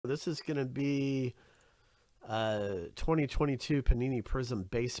This is going to be 2022 Panini Prizm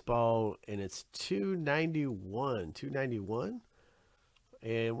Baseball, and it's 291.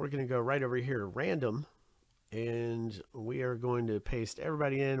 And we're going to go right over here, random, and we are going to paste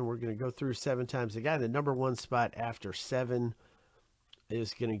everybody in. We're going to go through 7 times. The guy in the number 1 spot after 7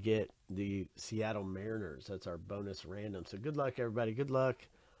 is going to get the Seattle Mariners. That's our bonus random. So good luck, everybody. Good luck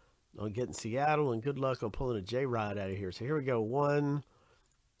on getting Seattle, and good luck on pulling a J-Rod out of here. So here we go. 1,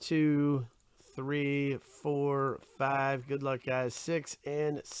 2, 3, 4, 5. Good luck, guys. 6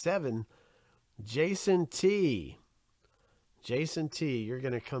 and 7. Jason T. Jason T, you're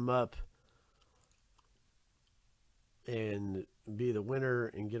going to come up and be the winner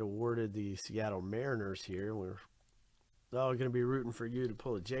and get awarded the Seattle Mariners here. We're all going to be rooting for you to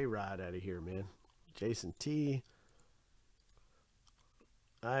pull a J-Rod out of here, man. Jason T.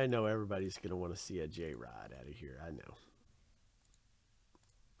 I know everybody's going to want to see a J-Rod out of here. I know.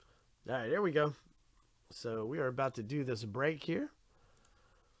 All right, there we go. So we are about to do this break here.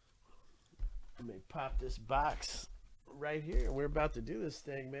 Let me pop this box right here, and we're about to do this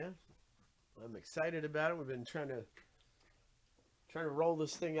thing, man. I'm excited about it. We've been trying to roll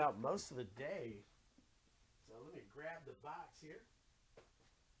this thing out most of the day. So let me grab the box here.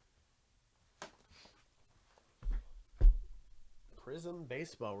 Prizm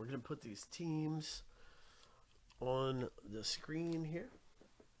Baseball. We're going to put these teams on the screen here.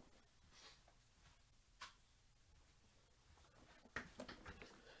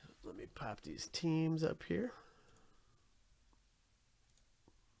 Let me pop these teams up here.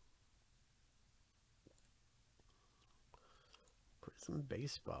 Prizm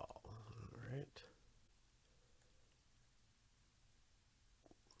Baseball. All right.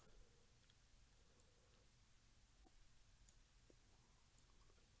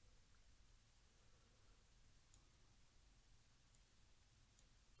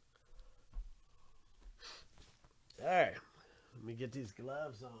 All right. Let me get these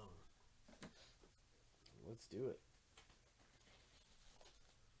gloves on. Let's do it.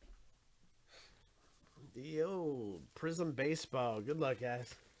 The old Prizm Baseball. Good luck,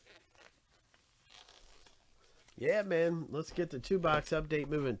 guys. Yeah, man. Let's get the 2-box update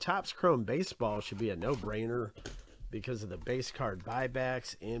moving. Topps Chrome Baseball should be a no-brainer because of the base card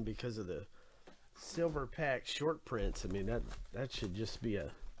buybacks and because of the silver pack short prints. I mean, that should just be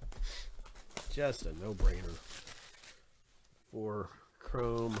just a no-brainer for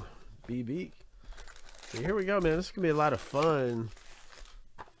Chrome BB. So here we go, man. This is going to be a lot of fun.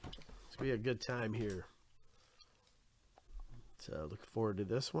 It's going to be a good time here. So looking forward to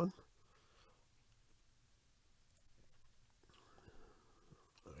this one.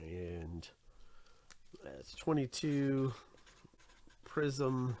 And that's 22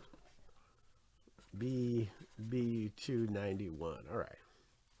 Prizm BB291. All right.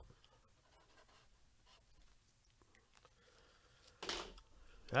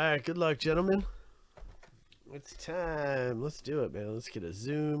 All right, good luck, gentlemen. It's time. Let's do it, man. Let's get a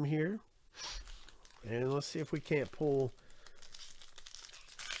zoom here. And let's see if we can't pull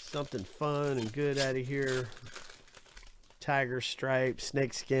something fun and good out of here. Tiger stripe,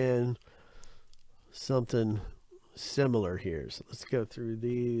 snake skin, something similar here. So let's go through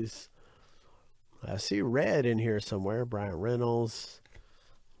these. I see red in here somewhere. Brian Reynolds,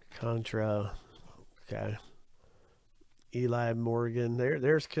 Contra. Okay. Eli Morgan.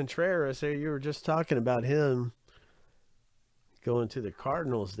 There's Contreras. There, you were just talking about him going to the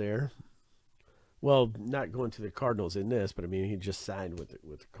Cardinals there. Well, not going to the Cardinals in this, but I mean he just signed with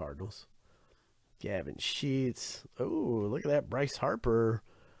the Cardinals. Gavin Sheets. Oh, look at that, Bryce Harper.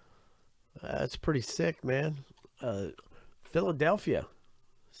 That's pretty sick, man. Philadelphia.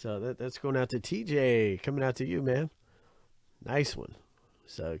 So that's going out to TJ. Coming out to you, man. Nice one.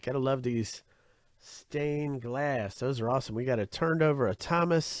 So gotta love these stained glass. Those are awesome. We got a turned over a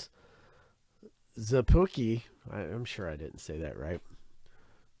Thomas Zapuki. I'm sure I didn't say that right.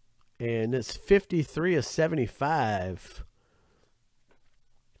 And it's 53 of 75.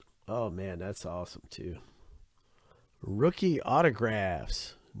 Oh man, that's awesome too. Rookie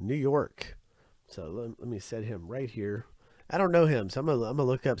autographs, New York. So let me set him right here. I don't know him, so I'm gonna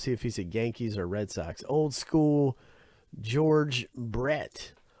look up, see if he's a Yankees or Red Sox. Old school George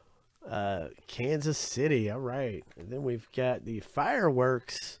Brett. Kansas City. All right. And then we've got the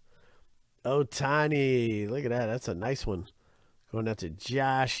fireworks. Ohtani. Look at that. That's a nice one. Going out to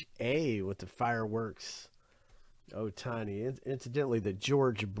Josh A with the fireworks. Ohtani. Incidentally, the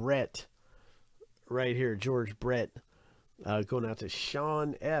George Brett right here. George Brett. Going out to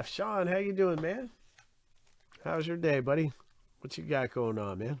Sean F. Sean, how you doing, man? How's your day, buddy? What you got going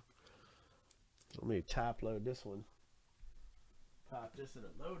on, man? Let me top load this one. Pop this in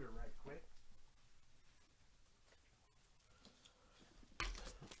a loader right quick.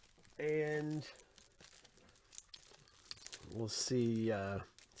 And we'll see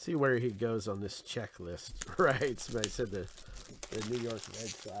where he goes on this checklist. Right, somebody said the New York Red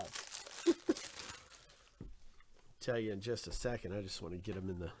Sox. Tell you in just a second. I just want to get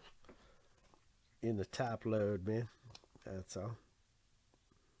him in the top load, man. That's all.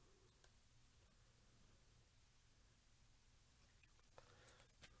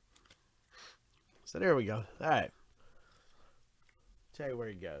 So there we go. All right. Tell you where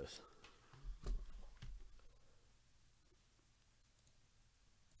he goes.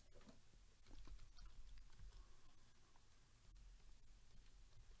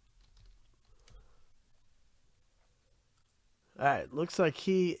 All right. Looks like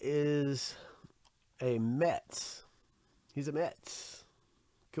he is a Mets. He's a Mets.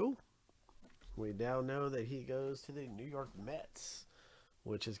 Cool. We now know that he goes to the New York Mets,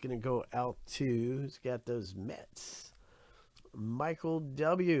 which is going to go out to, who's got those Mets? Michael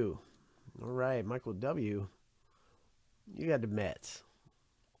W. All right, Michael W. You got the Mets.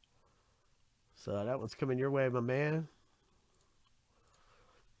 So that one's coming your way, my man.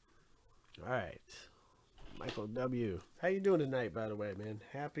 All right. Michael W. How you doing tonight, by the way, man?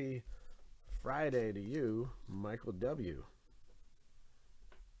 Happy Friday to you, Michael W.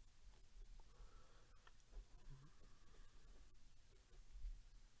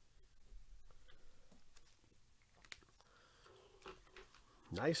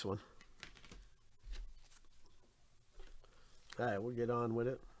 Nice one. All right, we'll get on with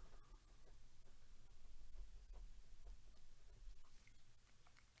it.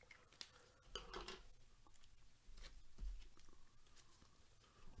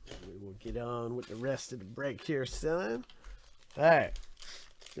 We will get on with the rest of the break here, son. All right.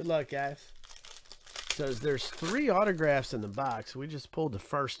 Good luck, guys. So there's 3 autographs in the box. We just pulled the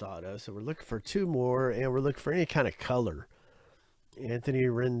first auto, so we're looking for 2 more, and we're looking for any kind of color. Anthony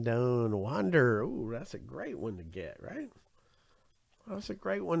Rendon, Wander. Ooh, that's a great one to get, right? That's a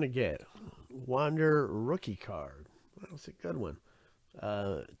great one to get. Wander rookie card. That's a good one.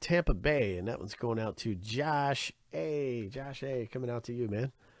 Tampa Bay, and that one's going out to Josh A. Josh A. coming out to you,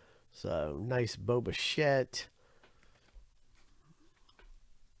 man. So nice Bo Bichette.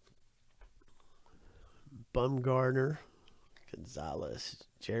 Bumgarner, Gonzalez,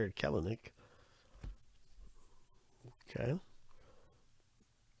 Jared Kelenic. Okay.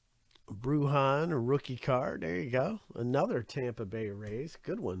 Bruhan, a rookie card. There you go. Another Tampa Bay Rays.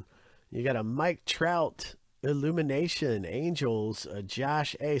 Good one. You got a Mike Trout Illumination Angels,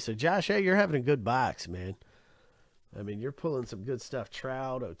 Josh A. So Josh A, you're having a good box, man. I mean, you're pulling some good stuff.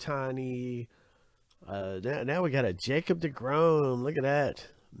 Trout, Ohtani. Now we got a Jacob deGrom. Look at that.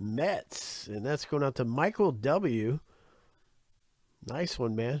 Mets. And that's going out to Michael W. Nice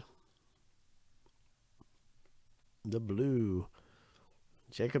one, man. The blue.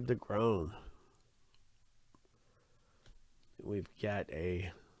 Jacob deGrom. We've got a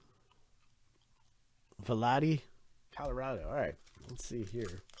Velati, Colorado. All right, let's see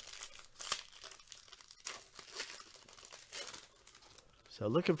here. So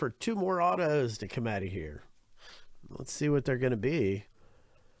looking for 2 more autos to come out of here. Let's see what they're going to be.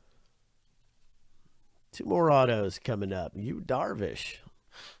 2 more autos coming up. Yu Darvish,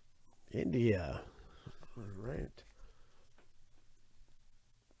 India. All right.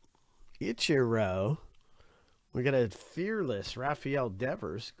 Ichiro. We got a Fearless Rafael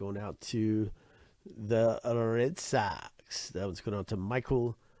Devers going out to the Red Sox. That one's going out to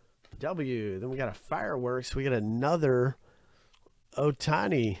Michael W. Then we got a Fireworks. We got another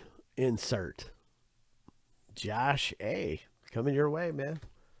Ohtani insert. Josh A. Coming your way, man.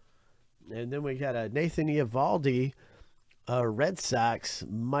 And then we got a Nathan Eovaldi, Red Sox.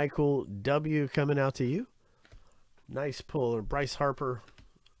 Michael W. coming out to you. Nice pull. Or Bryce Harper,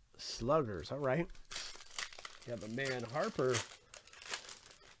 Sluggers. All right. Got my man Harper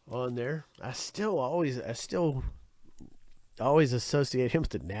on there. I still always associate him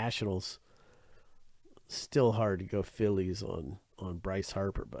with the Nationals. Still hard to go Phillies on Bryce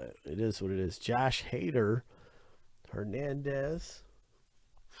Harper, but it is what it is. Josh Hader, Hernandez.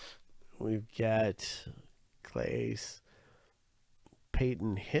 We've got Clays,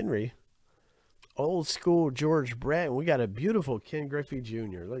 Peyton Henry, old school George Brett, and we got a beautiful Ken Griffey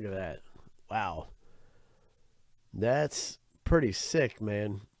Jr. Look at that. Wow. That's pretty sick,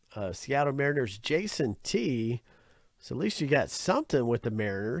 man. Seattle Mariners, Jason T. So at least you got something with the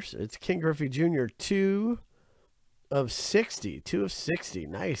Mariners. It's Ken Griffey Jr. 2 of 60. 2 of 60.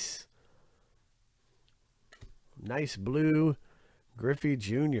 Nice. Nice blue Griffey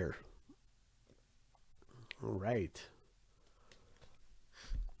Jr. All right.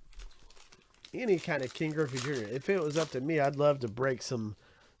 any kind of King Griffey Jr. If it was up to me, I'd love to break some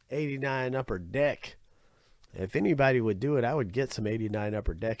 89 Upper Deck. If anybody would do it, I would get some 89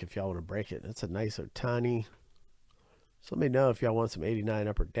 Upper Deck if y'all want to break it. That's a nice Otani. So let me know if y'all want some 89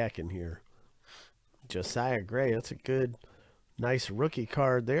 Upper Deck in here. Josiah Gray, that's a good, nice rookie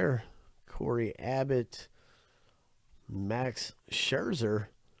card there. Corey Abbott, Max Scherzer.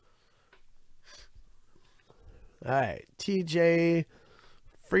 All right, TJ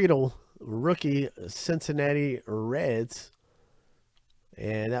Friedel, rookie, Cincinnati Reds.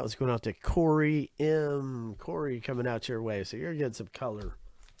 And that was going out to Corey M. Corey coming out your way. So you're getting some color.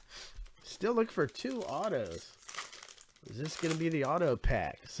 Still looking for 2 autos. Is this going to be the auto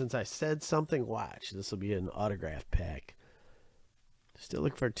pack? Since I said something, watch. This will be an autograph pack. Still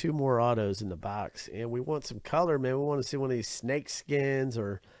looking for 2 more autos in the box. And we want some color, man. We want to see one of these snake skins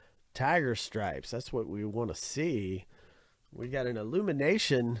or tiger stripes. That's what we want to see. We got an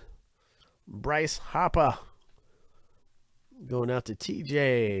illumination. Bryce Harper. Going out to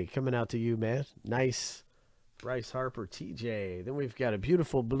TJ. Coming out to you, man. Nice. Bryce Harper, TJ. Then we've got a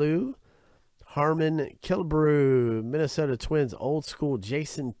beautiful blue. Harmon Killebrew, Minnesota Twins, old school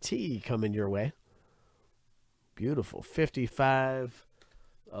Jason T coming your way. Beautiful. 55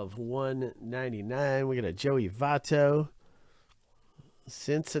 of 199. We got a Joey Votto.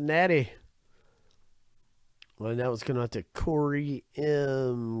 Cincinnati. Well, that was going out to Corey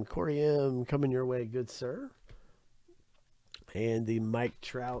M. Corey M coming your way, good sir. And the Mike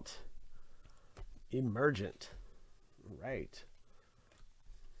Trout Emergent. Right.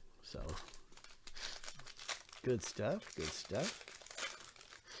 So, good stuff. Good stuff.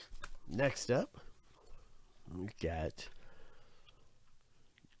 Next up, we've got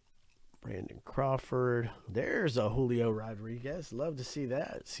Brandon Crawford. There's a Julio Rodriguez. Love to see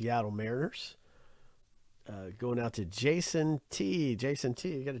that. Seattle Mariners. Going out to Jason T. Jason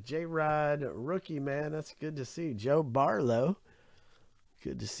T. You got a J-Rod rookie, man. That's good to see. Joe Barlow.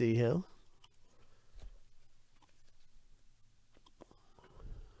 Good to see him.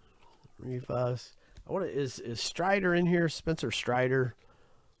 Rivas. I want to, is Strider in here? Spencer Strider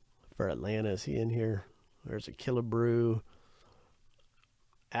for Atlanta. Is he in here? There's a Killebrew.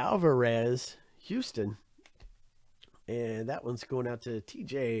 Alvarez, Houston. And that one's going out to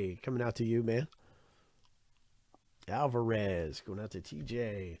TJ. Coming out to you, man. Alvarez going out to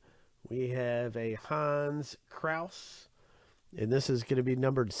TJ. We have a Hans Kraus. And this is going to be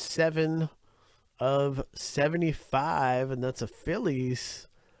numbered 7 of 75. And that's a Phillies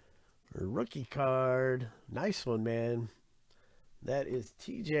rookie card. Nice one, man. That is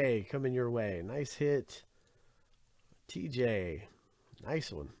TJ coming your way. Nice hit. TJ.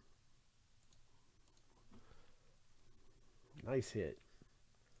 Nice one. Nice hit.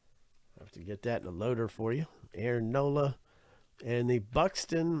 I have to get that in a loader for you. Aaron Nola. And the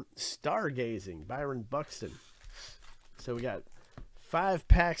Buxton Stargazing. Byron Buxton. So we got 5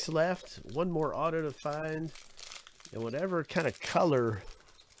 packs left. 1 more auto to find. And whatever kind of color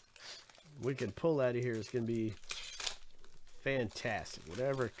we can pull out of here is going to be fantastic.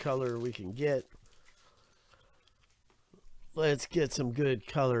 Whatever color we can get. Let's get some good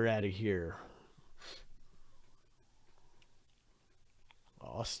color out of here.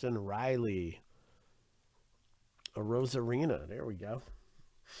 Austin Riley. A Rosarina. There we go.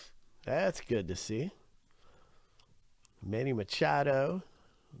 That's good to see. Manny Machado.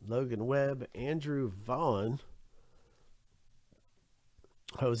 Logan Webb. Andrew Vaughn.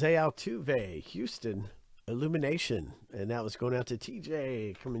 Jose Altuve. Houston. Illumination. And that was going out to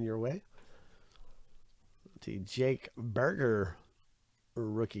TJ. Coming your way. To Jake Berger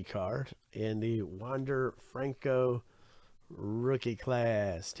rookie card. And the Wander Franco rookie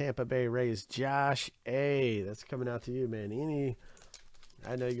class. Tampa Bay Rays Josh A. That's coming out to you, man.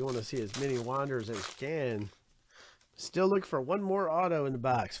 I know you want to see as many Wanders as you can. Still look for 1 more auto in the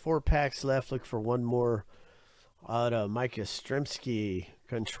box. 4 packs left. Look for 1 more auto. Micah Strzemski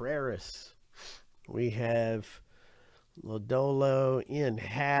Contreras. We have Lodolo, Ian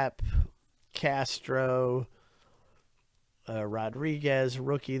Happ, Castro, Rodriguez,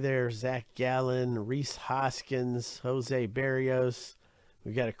 rookie there, Zach Gallen, Reese Hoskins, Jose Barrios.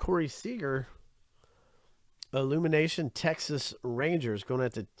 We got a Corey Seager, Illumination, Texas Rangers, going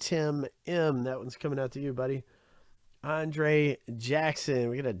out to Tim M. That one's coming out to you, buddy. Andre Jackson.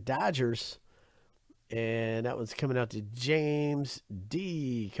 We got a Dodgers, and that one's coming out to James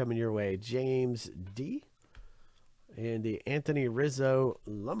D. Coming your way, James D. And the Anthony Rizzo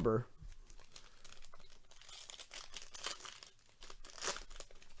Lumber.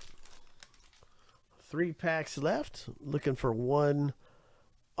 Three packs left. Looking for 1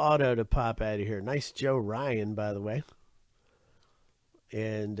 auto to pop out of here. Nice Joe Ryan, by the way.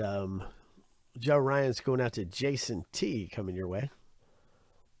 And Joe Ryan's going out to Jason T. coming your way.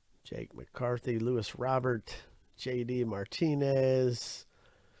 Jake McCarthy, Lewis Robert, JD Martinez.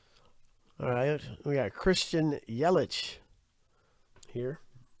 All right, we got Christian Yelich here.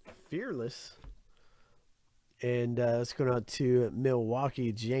 Fearless. And it's going out to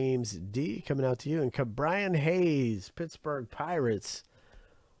Milwaukee, James D. coming out to you. And Brian Hayes, Pittsburgh Pirates.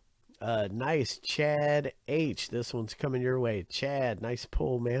 Nice, Chad H. This one's coming your way. Chad, nice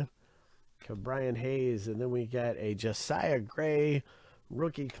pull, man. Brian Hayes. And then we got a Josiah Gray,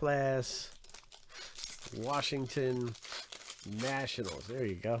 rookie class, Washington Nationals. There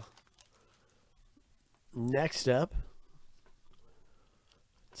you go. Next up,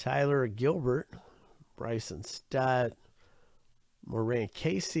 Tyler Gilbert, Bryson Stott, Moran,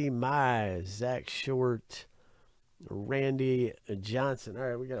 Casey Mize, Zach Short, Randy Johnson. All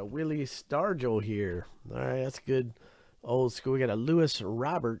right, we got a Willie Stargell here. All right, that's good old school. We got a Lewis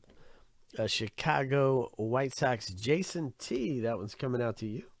Robert, a Chicago White Sox, Jason T. That one's coming out to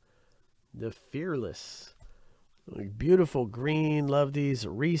you. The Fearless. Beautiful green. Love these.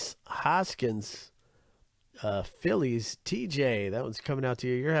 Reese Hoskins. Phillies, TJ, that one's coming out to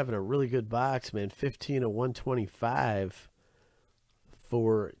you. You're having a really good box, man. 15 of 125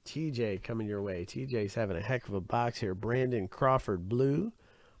 for TJ coming your way. TJ's having a heck of a box here. Brandon Crawford, blue.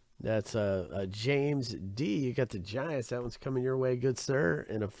 That's a James D. You got the Giants. That one's coming your way, good sir.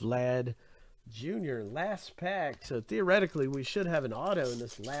 And a Vlad Jr. Last pack. So theoretically, we should have an auto in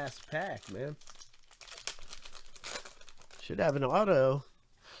this last pack, man. Should have an auto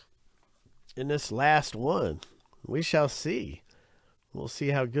in this last one. We shall see. We'll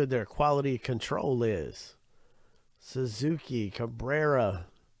see how good their quality control is. Suzuki, Cabrera,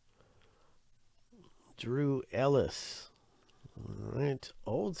 Drew Ellis. All right,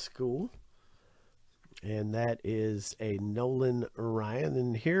 old school. And that is a Nolan Ryan.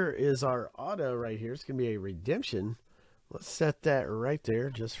 And here is our auto right here. It's going to be a redemption. Let's set that right there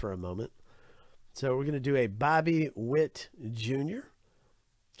just for a moment. So we're going to do a Bobby Witt Jr.,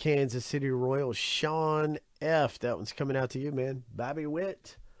 Kansas City Royals, Sean F. That one's coming out to you, man. Bobby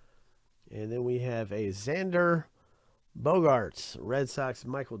Witt. And then we have a Xander Bogaerts, Red Sox,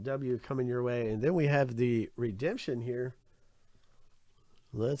 Michael W. coming your way. And then we have the redemption here.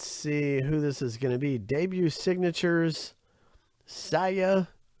 Let's see who this is going to be. Debut signatures, Saya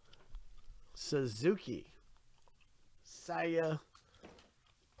Suzuki. Saya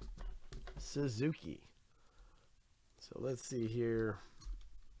Suzuki. So let's see here.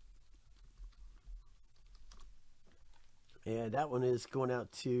 And that one is going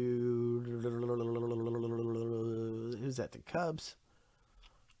out to, who's that? The Cubs.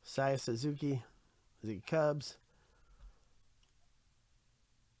 Saya Suzuki. The Cubs.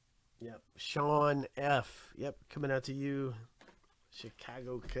 Yep. Sean F. Yep. Coming out to you.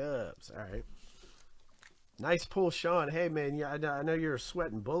 Chicago Cubs. All right. Nice pull, Sean. Hey, man. Yeah, I know you're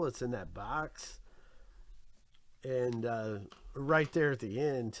sweating bullets in that box. And right there at the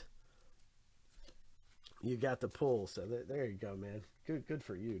end, you got the pull. So there you go, man. Good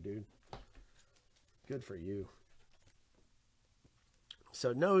for you, dude. Good for you.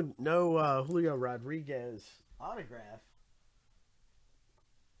 So no Julio Rodriguez autograph.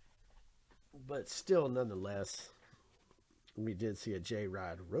 But still, nonetheless, we did see a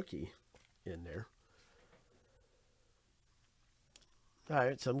J-Rod rookie in there. All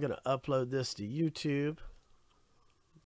right, so I'm going to upload this to YouTube.